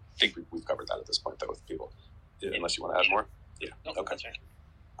 I think we've covered that at this point, though, with people. Unless you want to add more? Yeah. Nope, okay. That's right.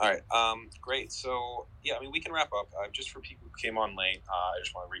 All right. Great. So, yeah, we can wrap up. Just for people who came on late, I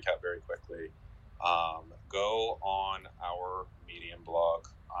just want to recap very quickly. Go on our Medium blog.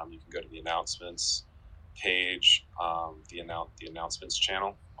 You can go to the announcements page, the announcements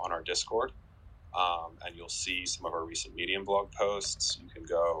channel on our Discord, and you'll see some of our recent Medium blog posts. You can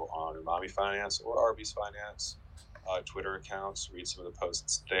go on Umami Finance or ARBIS Finance Twitter accounts, read some of the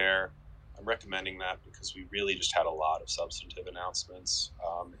posts there. I'm recommending that because we really just had a lot of substantive announcements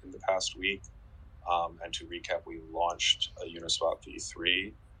in the past week. And to recap, we launched a Uniswap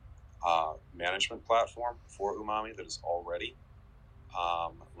V3 management platform for Umami that is already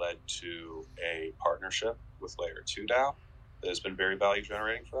led to a partnership with Layer 2 DAO that has been very value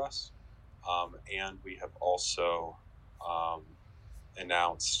generating for us. And we have also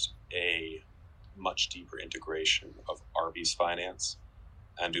announced a much deeper integration of ARBIS Finance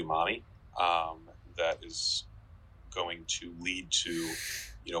and Umami that is going to lead to,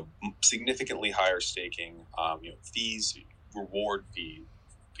 significantly higher staking, fees, reward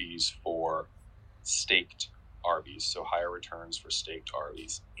fees for staked ARBIS, so higher returns for staked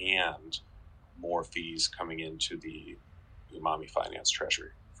ARBIS, and more fees coming into the Umami Finance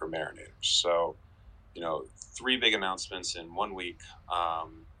treasury for Marinate. So, 3 big announcements in 1 week.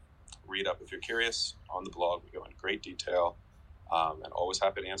 Read up if you're curious on the blog. We go in great detail, and always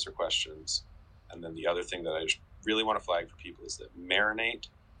happy to answer questions. And then the other thing that I just really want to flag for people is that Marinate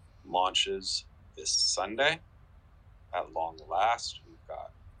launches this Sunday. At long last, we've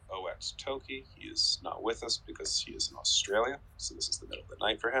got OX Toki. He is not with us because he is in Australia, so this is the middle of the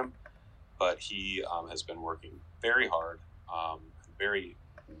night for him. But he has been working very hard, very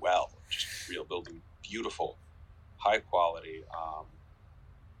well, just building beautiful, high quality,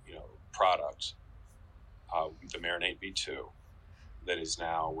 product, the Marinate V2, that is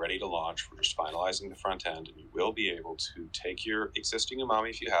now ready to launch. We're just finalizing the front end, and you will be able to take your existing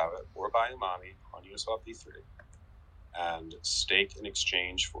Umami if you have it, or buy Umami on Uniswap V3 and stake in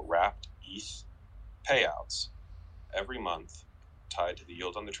exchange for wrapped ETH payouts every month tied to the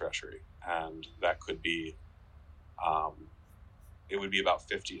yield on the treasury. And that could be, it would be about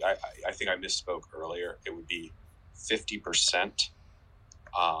 50. I think I misspoke earlier. It would be 50%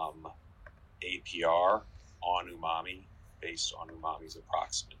 APR on Umami based on Umami's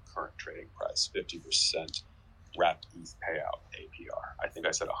approximate current trading price. 50% wrapped ETH payout APR. I think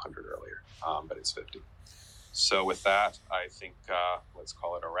I said 100 earlier, but it's 50. So with that, I think let's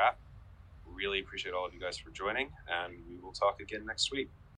call it a wrap. Really appreciate all of you guys for joining, and we will talk again next week.